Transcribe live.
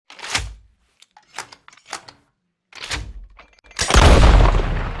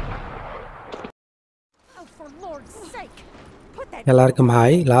எல்லாருக்கும்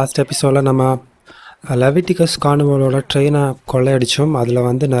hi. Last எபிசோடில் நம்ம லெவிட்டிகஸ் கார்னிவலோட ட்ரெயினை கொள்ளையடித்தோம். அதில்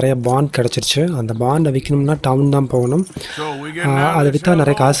வந்து நிறைய பாண்ட் கிடச்சிருச்சு. அந்த பாண்டை விற்கணும்னா டவுன் தான் போகணும். அதை விற்றா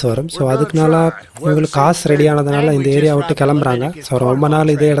நிறைய காசு வரும். ஸோ அதுக்குனால இவங்களுக்கு காசு ரெடி ஆனதுனால இந்த ஏரியா விட்டு கிளம்புறாங்க. ஸோ ரொம்ப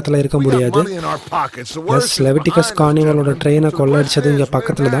நாள் இதே இடத்துல இருக்க முடியாது. ப்ளஸ் லெவிட்டிகஸ் கார்னிவலோட ட்ரெயினை கொள்ளையடிச்சது இங்கே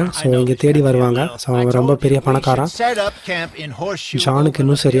பக்கத்தில் தான். ஸோ இங்கே தேடி வருவாங்க. ஸோ அவங்க ரொம்ப பெரிய பணக்காரன். ஜானுக்கு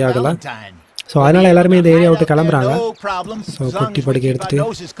இன்னும் சரியாகலை. ஸோ அதனால எல்லாருமே இந்த ஏரியா விட்டு கிளம்புறாங்க. ஸோ குட்டி படுக்கை எடுத்துட்டு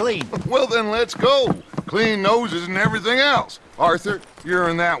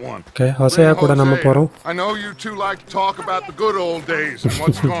ஓகே ஹொசையா கூட நம்ம போகிறோம்.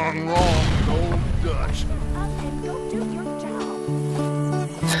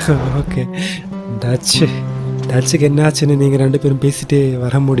 ஓகே டச்சுக்கு என்னாச்சுன்னு நீங்கள் ரெண்டு பேரும் பேசிட்டு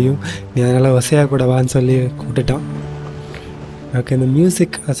வர முடியும். நீ அதனால் ஹொசையா கூட வான்னு சொல்லி கூப்பிட்டுட்டான். ஓகே இந்த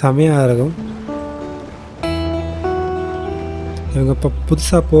மியூசிக் செமையாக இருக்கும். இவங்க இப்போ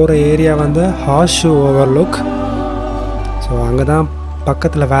புதுசாக போகிற ஏரியா வந்து ஹார்ஷூ ஓவர்லுக். ஸோ அங்கே தான்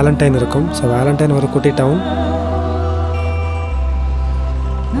பக்கத்தில் வேலண்டைன் இருக்கும். ஸோ வேலண்டைன் ஒரு குட்டி டவுன்.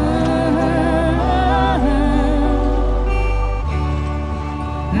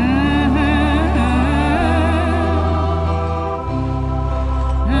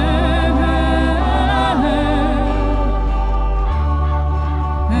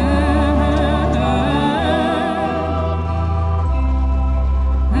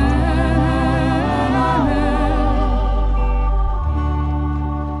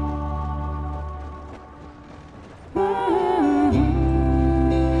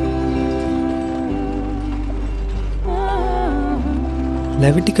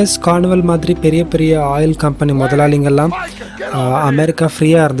 லெவிட்டிகஸ் கார்னிவல் மாதிரி பெரிய பெரிய ஆயில் கம்பெனி முதலாளிங்கெல்லாம் அமெரிக்கா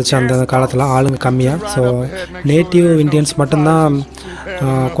ஃப்ரீயாக இருந்துச்சு அந்த காலத்தில், ஆளுங்க கம்மியாக. ஸோ நேட்டிவ் இண்டியன்ஸ் மட்டும்தான்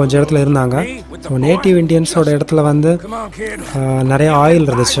கொஞ்சம் இடத்துல இருந்தாங்க. ஸோ நேட்டிவ் இண்டியன்ஸோட இடத்துல வந்து நிறைய ஆயில்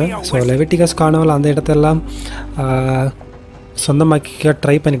இருந்துச்சு. ஸோ லெவிட்டிகஸ் கார்னிவல் அந்த இடத்தெல்லாம் சொந்தமாக்கிக்க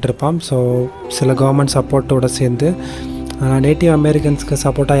ட்ரை பண்ணிகிட்டு இருப்பான். ஸோ சில கவர்மெண்ட் சப்போர்ட்டோடு சேர்ந்து நேட்டிவ் அமெரிக்கன்ஸுக்கு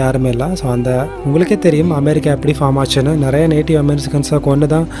சப்போர்ட்டாக யாருமே இல்லை. ஸோ அந்த உங்களுக்கே தெரியும் அமெரிக்கா எப்படி ஃபார்ம் ஆச்சுன்னு. நிறைய நேட்டிவ் அமெரிக்கன்ஸை கொண்டு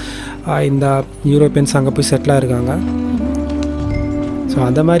தான் இந்த யூரோப்பியன்ஸ் அங்கே போய் செட்டிலாக இருக்காங்க. ஸோ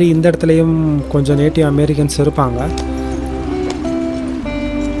அந்த மாதிரி இந்த இடத்துலையும் கொஞ்சம் நேட்டிவ் அமெரிக்கன்ஸ் இருப்பாங்க.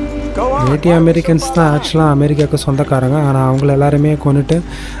 நேட்டிவ் அமெரிக்கன்ஸ் தான் ஆக்சுவலாக அமெரிக்காவுக்கு சொந்தக்காரங்க. ஆனால் அவங்கள எல்லாருமே கொண்டுட்டு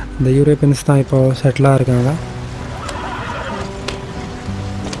இந்த யூரோப்பியன்ஸ் தான் இப்போது செட்டிலாக இருக்காங்க.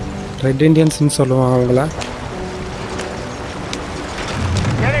 ரெட் இண்டியன்ஸ்னு சொல்லுவாங்க அவங்கள.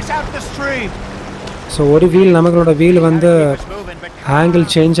 ஸோ ஒரு வீல் நம்மளோட வீல் வந்து ஆங்கிள்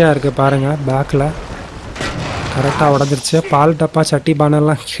சேஞ்சாக இருக்குது பாருங்கள். பேக்கில் கரெக்டாக உடஞ்சிருச்சு. பால் டப்பா சட்டி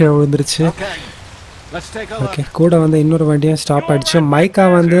பானெல்லாம் கீழே விழுந்துருச்சு. ஓகே கூட வந்து இன்னொரு வண்டியும் ஸ்டாப் ஆகிடுச்சு. மைக்கா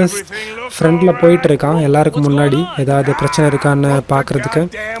வந்து ஃப்ரண்டில் போயிட்டுருக்கான் எல்லாருக்கும் முன்னாடி. ஏதாவது பிரச்சனை இருக்கான்னு பார்க்குறதுக்கு.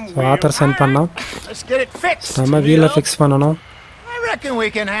 ஸோ ஆத்தர் சென்ட் பண்ணோம். நம்ம வீலை ஃபிக்ஸ் பண்ணணும்.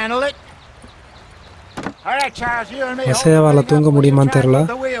 ஹொசையாவால் தூங்க முடியுமான்னு தெரில.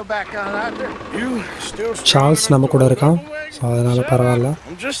 சார்ல்ஸ் நம்ம கூட இருக்கான். ஸோ அதனால் பரவாயில்ல.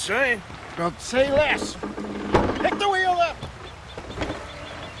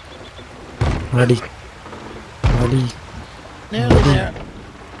 அடி அடி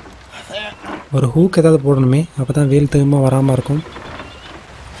ஒரு ஹூக் ஏதாவது போடணுமே, அப்போ தான் வீல் திரும்ப வராமல் இருக்கும்.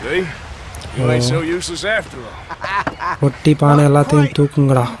 ஒட்டி பானை எல்லாத்தையும்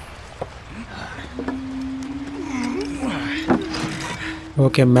தூக்குங்கடா.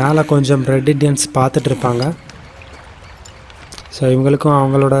 ஓகே மேலே கொஞ்சம் ரெட் இண்டியன்ஸ் பார்த்துட்டு இருப்பாங்க. ஸோ இவங்களுக்கும்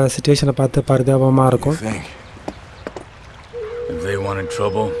அவங்களோட சிச்சுவேஷனை பார்த்து பரிதாபமாக இருக்கும்.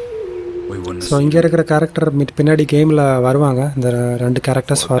 ஸோ இங்கே இருக்கிற கேரக்டர் பின்னாடி கேமில் வருவாங்க. இந்த ரெண்டு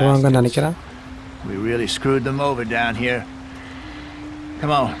கேரக்டர்ஸ் வருவாங்கன்னு நினைக்கிறேன்.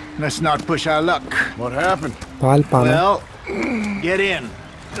 பால் பானை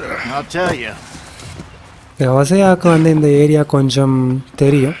ஹொசையாவுக்கு வந்து இந்த ஏரியா கொஞ்சம்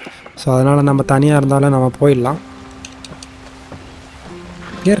தெரியும். ஸோ அதனால் நம்ம தனியாக இருந்தாலும் நம்ம போயிடலாம்.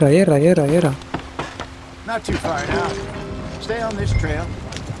 ஏறா ஏறா ஏறா ஏறா.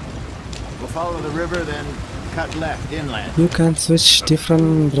 யூ கேன் ஸ்விட்ச்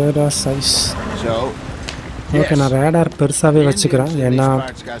டிஃப்ரெண்ட் ரேடார் சைஸ். ஓகே நான் ரேடார் பெருசாகவே வச்சுக்கிறேன். ஏன்னா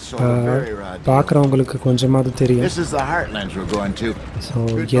பார்க்குறவங்களுக்கு கொஞ்சமாவது தெரியும். ஸோ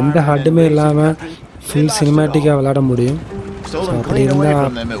எந்த ஹட்டுமே இல்லாமல் ஃபுல் சினிமேட்டிக்காக விளையாட முடியும். ஸோ அப்படி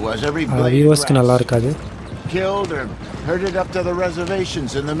இருந்தால் வியூவர்ஸ்க்கு நல்லா இருக்காது.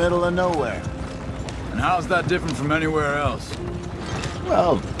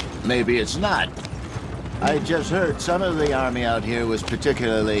 Maybe it's not. I just heard some of the army out here was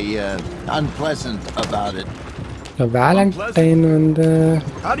particularly unpleasant about it. Valentine வந்து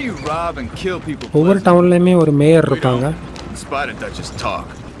How do you rob and kill people? ஒவ்வொரு டவுன்லேயுமே ஒரு மேயர் இருப்பாங்க. Spider Duchess talk.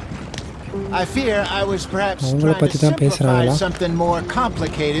 I fear I was perhaps அவங்கள trying பற்றி to தான் simplify பேசுகிறாங்களா? something more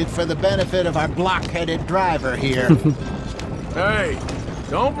complicated for the benefit of our block-headed driver here. Hey,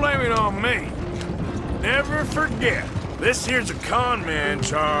 don't blame it on me. Never forget, this here's a con man,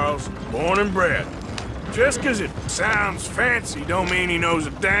 Charles, born and bred. Just 'cause it sounds fancy don't mean he knows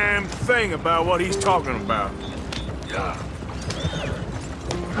a damn thing about what he's talking about. Yeah.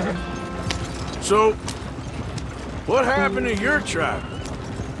 So, what happened to your tribe?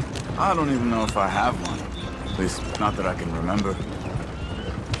 I don't even know if I have one. At least, not that I can remember.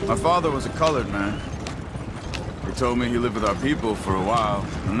 My father was a colored man. He told me he lived with our people for a while.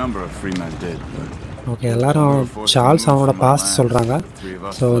 A number of free men did, but... okay, எல்லாரும் Charles அவனோட past சொல்கிறாங்க.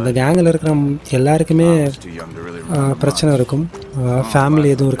 So இந்த கேங்கில் இருக்கிற எல்லாருக்குமே பிரச்சனை இருக்கும். Family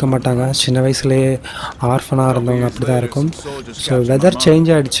எதுவும் இருக்க மாட்டாங்க. சின்ன வயசுலேயே ஆர்ஃபனாக இருந்தவங்க அப்படி தான் இருக்கும். ஸோ வெதர்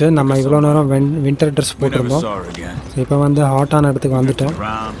சேஞ்ச் ஆகிடுச்சு. நம்ம இவ்வளோ நேரம் வின்டர் ட்ரெஸ் போட்டிருந்தோம். ஸோ இப்போ வந்து ஹாட்டான இடத்துக்கு வந்துட்டோம்.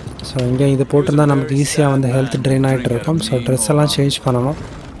 ஸோ இங்கே இது போட்டிருந்தா நமக்கு ஈஸியாக வந்து ஹெல்த் ட்ரெயின் ஆகிட்டு இருக்கும். ஸோ ட்ரெஸ் எல்லாம் சேஞ்ச் பண்ணணும்.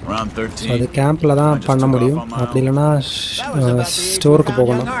 ஸோ அது கேம்பில் தான் பண்ண முடியும். அப்படி இல்லைன்னா ஸ்டோருக்கு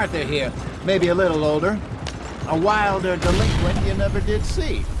போகணும். Maybe a little older. A wilder delinquent you never did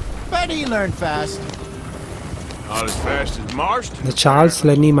see. But he learned fast. Not as fast as Marston. இந்த சார்ல்ஸ்,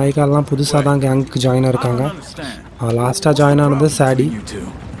 லென்னி, மைக்கால்லாம் புதுசாக தான் கேங்குக்கு ஜாயின் ஆயிருக்காங்க. லாஸ்ட்டாக ஜாயின் ஆனது சாடி.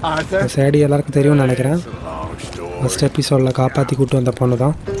 சாடி எல்லாருக்கும் தெரியும்னு நினைக்கிறேன். ஃபஸ்ட் எபிசோடில் காப்பாற்றி கூட்டு வந்த பொண்ணு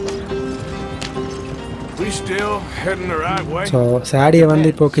தான். ஸோ சாடியை வந்து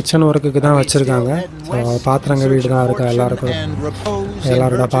இப்போது கிச்சன் ஒர்க்குக்கு தான் வச்சுருக்காங்க. ஸோ பாத்திரம் கழுவிட்டு தான் இருக்கா எல்லாருக்கும்.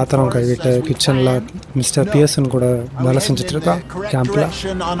 எல்லாரோட பாத்திரம் கழுவிட்டு கிச்சனில் மிஸ்டர் பியர்சன் கூட வேலை செஞ்சுட்டு இருக்கா கேம்பில்.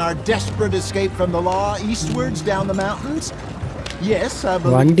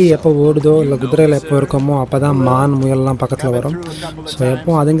 வண்டி எப்போ ஓடுதோ இல்லை குதிரையில் எப்போ இருக்கோமோ அப்போ தான் மான், முயல்லாம் பக்கத்தில் வரும். ஸோ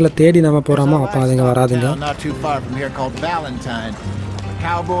எப்போ அதுங்களை தேடி நம்ம போகிறோமோ அப்போ அதுங்க வராதுங்க.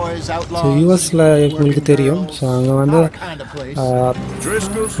 ஸோ யூஎஸில் உங்களுக்கு தெரியும். ஸோ அங்கே வந்து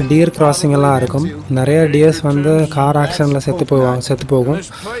டியர் கிராசிங் எல்லாம் இருக்கும். நிறைய டியர்ஸ் வந்து கார் ஆக்சிடெண்ட்டில் செத்து போகும்.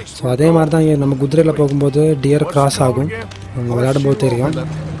 ஸோ அதே மாதிரி தான் நம்ம குதிரையில் போகும்போது டியர் கிராஸ் ஆகும். அவங்க விளையாடும்போது தெரியும்.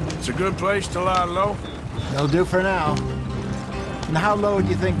 How low do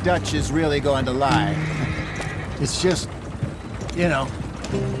you think Dutch is really going to lie? It's just, you know,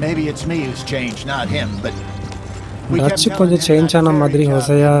 maybe it's me who's changed, not him, but Dutch கொஞ்சம் சேஞ்ச் ஆன மாதிரி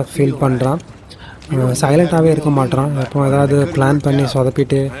ஹொசையாக ஃபீல் பண்ணுறான். சைலண்ட்டாகவே இருக்க மாட்டான். எப்போ ஏதாவது பிளான் பண்ணி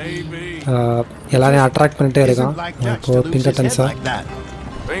சொதப்பிட்டு எல்லாரையும் அட்ராக்ட் பண்ணிட்டே இருக்கான். இப்போது பிங்கட்டன்ஸாக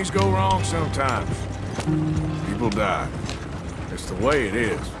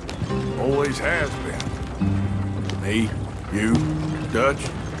You, Dutch,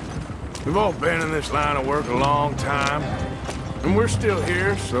 we've all been in this line of work a long time, and we're still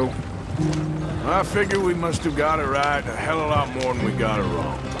here, so I figure we must have got it right a hell of a lot more than we got it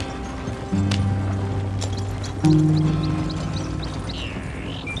wrong.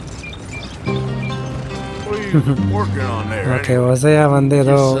 What are you working on there? Okay, Hosea வந்து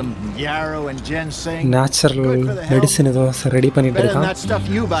ஏதோ natural medicine ஏதோ ready பண்ணிட்டு இருக்கான்.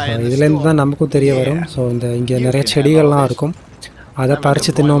 இதுலேருந்து தான் நமக்கும் தெரிய வரும். ஸோ இங்கே நிறைய செடிகள்லாம் இருக்கும். அதை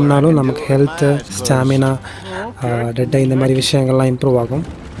பறித்து தின்னோம்னாலும் நமக்கு ஹெல்த்து, ஸ்டாமினா, டெட்டை இந்த மாதிரி விஷயங்கள்லாம் இம்ப்ரூவ் ஆகும்.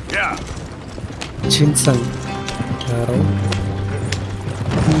 சின்சங் யாரோ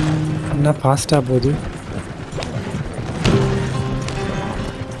என்ன ஃபாஸ்ட்டாக போகுது.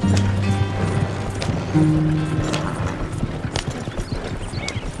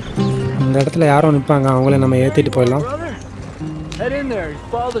 இந்த இடத்துல யாரோ நிற்பாங்க. அவங்கள நம்ம ஏற்றிட்டு போயிடலாம்.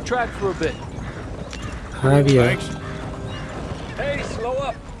 ஹாவியா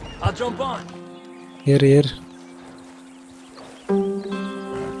ஏறு ஏறு.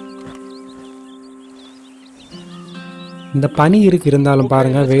 இந்த பனி இருந்தாலும்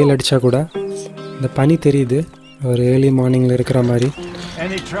பாருங்கள், வெயில் அடித்தா கூட இந்த பனி தெரியுது. ஒரு ஏர்லி மார்னிங்கில் இருக்கிற மாதிரி.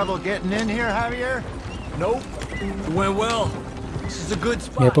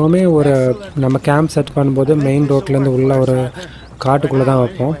 எப்போவுமே ஒரு நம்ம கேம்ப் செட் பண்ணும்போது மெயின் ரோட்லேருந்து உள்ள ஒரு காட்டுக்குள்ளே தான்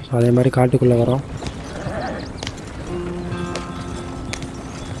வைப்போம். அதே மாதிரி காட்டுக்குள்ளே வரோம்.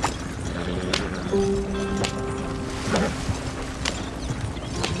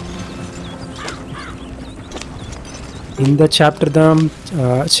 இந்த சாப்டர் தான்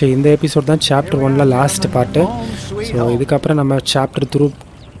இந்த எபிசோட் தான் சாப்டர் 1ல் லாஸ்ட் பார்ட்டு. ஸோ இதுக்கப்புறம் நம்ம சாப்டர்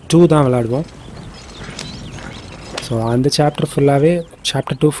 2 தான் விளையாடுவோம். ஸோ அந்த சாப்டர்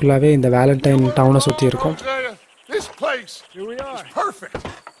 2 ஃபுல்லாகவே இந்த வேலண்டைன் டவுனை சுற்றி இருக்கும்.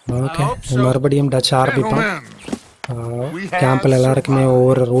 ஓகே, மறுபடியும் டச் ஆரம்பிப்போம். கேம்பில் எல்லாருக்குமே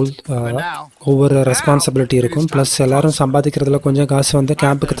ஒவ்வொரு ரூல் ஒவ்வொரு ரெஸ்பான்சிபிலிட்டி இருக்கும். ப்ளஸ் எல்லாரும் சம்பாதிக்கிறதுல கொஞ்சம் காசு வந்து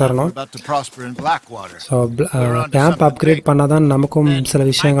கேம்புக்கு தரணும். ஸோ கேம்ப் அப்கிரேட் பண்ணால் தான் நமக்கும் சில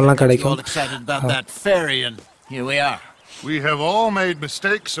விஷயங்கள்லாம் கிடைக்கும்.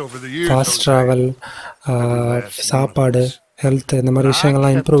 ஃபாஸ்ட் ட்ராவல், சாப்பாடு, ஹெல்த், இந்த மாதிரி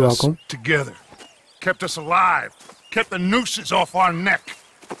விஷயங்கள்லாம் இம்ப்ரூவ் ஆகும். Kept us alive, kept the nooses off our neck.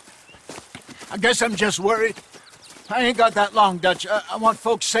 I guess I'm just worried. I ain't got that long, Dutch. I want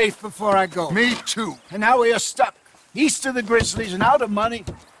folks safe before I go. Me too. And now we are stuck east of the Grizzlies and out of money,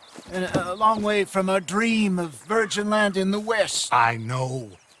 and a long way from a dream of virgin land in the west. I know,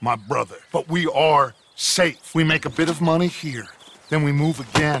 my brother, but we are safe. We make a bit of money here, then we move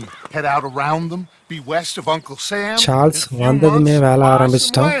again, head out around them, be west of Uncle Sam. Charles வந்ததுமே வேலை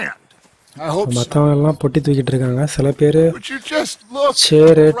ஆரம்பிச்சிட்டான். மற்றவங்க எல்லாம் பொட்டி தூக்கிட்டு இருக்காங்க. சில பேர்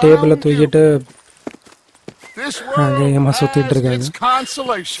சேரு டேபிளை தூக்கிட்டு அங்கேயமா சுத்திட்டு இருக்காங்க.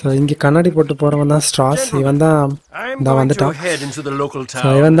 ஸோ இங்கே கண்ணாடி போட்டு போறவன் தான் ஸ்ட்ராஸ். இவன் தான் இந்த வந்துட்டான்.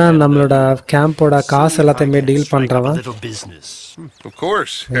 இவன் தான் நம்மளோட கேம்போட காசு எல்லாத்தையுமே டீல் பண்றவன்.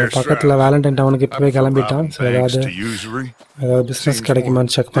 பக்கத்துல வேலண்டைன் டவுனுக்கு இப்பவே கிளம்பிட்டான். ஸோ ஏதாவது பிஸ்னஸ்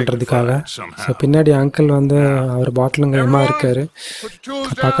கிடைக்குமான்னு செக் பண்றதுக்காக. ஸோ பின்னாடி அங்கிள் வந்து அவர் பாட்டிலுங்கையமா இருக்காரு.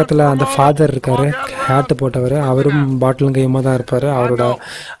 பக்கத்துல அந்த ஃபாதர் இருக்காரு, ஹேட்டு போட்டவர். அவரும் பாட்டிலுங்கையமா தான் இருப்பாரு.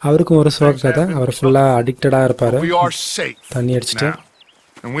 அவருக்கும் ஒரு சோக கதை. அவர் ஃபுல்லா அடிக்டடா இருப்பாரு தண்ணி அடிச்சுட்டு.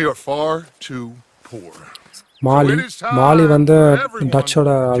 மாலி வந்து டச்சோட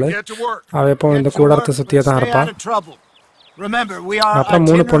ஆளு. அவ எப்போ இந்த கூடாரத்தை சுத்தியே தான் இருப்பான். அப்புறம்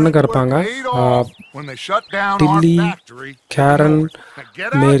 3 பொண்ணுங்க இருப்பாங்க. டில்லி, கேரன்,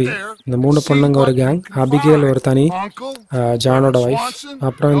 மேரி, இந்த 3 பொண்ணுங்க ஒரு கேங். அபிகேல் ஒரு தனி, ஜானோட வைஃப்.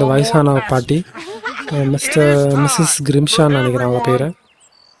 அப்புறம் இந்த வயசான பாட்டி மிஸ்ஸஸ் கிரிம்ஷான்னு நினைக்கிறேன் அவங்க பேரு.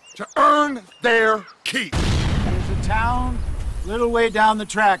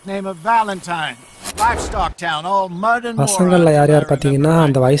 பசங்கள்ல யார் யார் பார்த்தீங்கன்னா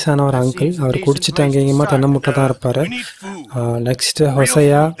அந்த வயசான ஒரு அங்கிள். அவர் குடிச்சிட்டு அங்கேயுமா தென்னை முட்டை தான் இருப்பாரு. நெக்ஸ்ட்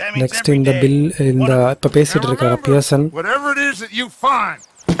ஹொசையா, நெக்ஸ்ட் இந்த பில், இந்த இப்ப பேசிட்டு இருக்காரு பியர்சன்.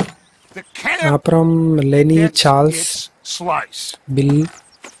 அப்புறம் லெனி, சார்ல்ஸ், பில்,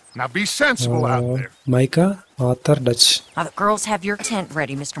 மைக்கா, ஆத்தர், டச்.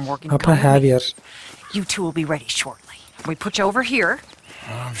 அப்புறம் ஹேவியர்.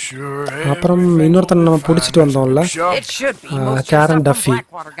 அப்புறம் இன்னொருத்தனை நம்ம பிடிச்சிட்டு வந்தோம்ல, கேரன் டஃபி,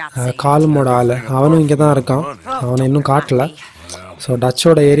 காலுமோட ஆளு. அவனும் இங்கே தான் இருக்கான். அவனை இன்னும் காட்டல. ஸோ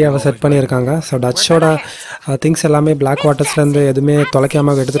டச்சோட ஏரியாவை செட் பண்ணியிருக்காங்க. ஸோ டச்சோட திங்ஸ் எல்லாமே பிளாக் வாட்டர்ஸ்லேருந்து எதுவுமே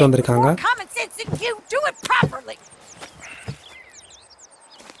தொலைக்காம எடுத்துகிட்டு வந்திருக்காங்க.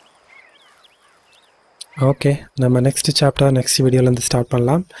 ஓகே, நம்ம நெக்ஸ்ட் சாப்டர் நெக்ஸ்ட் வீடியோலேருந்து ஸ்டார்ட்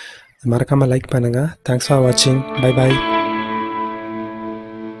பண்ணலாம். மறக்காமல் லைக் பண்ணுங்கள். தேங்க்ஸ் ஃபார் வாட்சிங். Bye bye.